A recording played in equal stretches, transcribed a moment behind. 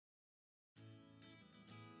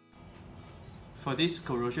For this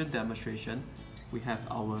corrosion demonstration, we have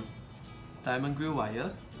our diamond grille wire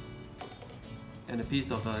and a piece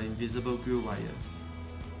of invisible grille wire.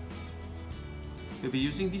 We'll be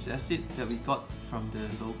using this acid that we got from the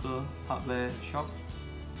local hardware shop.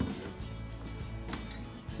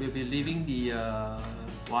 We'll be leaving the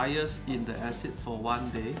wires in the acid for 1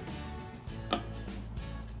 day,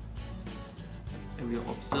 and we'll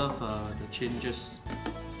observe the changes.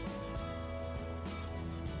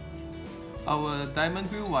 Our diamond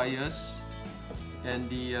grille wires and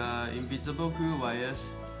the invisible grille wires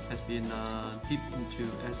has been dipped into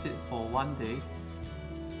acid for 1 day.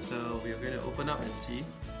 So we're going to open up and see.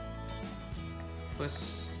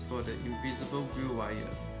 First, for the invisible grille wire.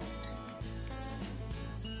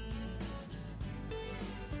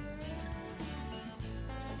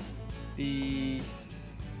 The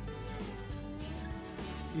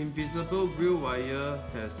invisible grille wire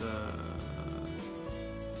has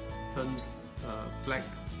turned black.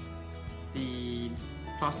 The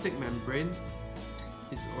plastic membrane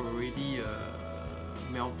is already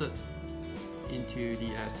melted into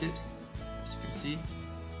the acid, as you can see.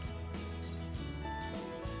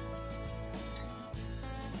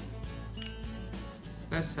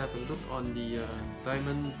 Let's have a look on the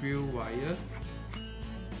diamond grille wire.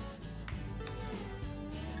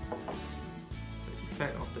 The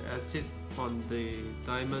effect of the acid on the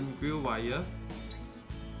diamond grille wire.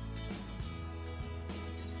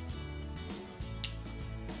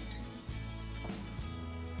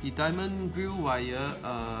 The diamond grille wire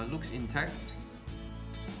looks intact.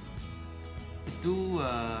 It do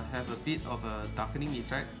have a bit of a darkening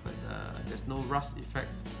effect, but there's no rust effect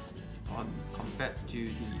compared to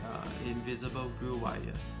the invisible grille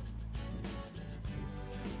wire.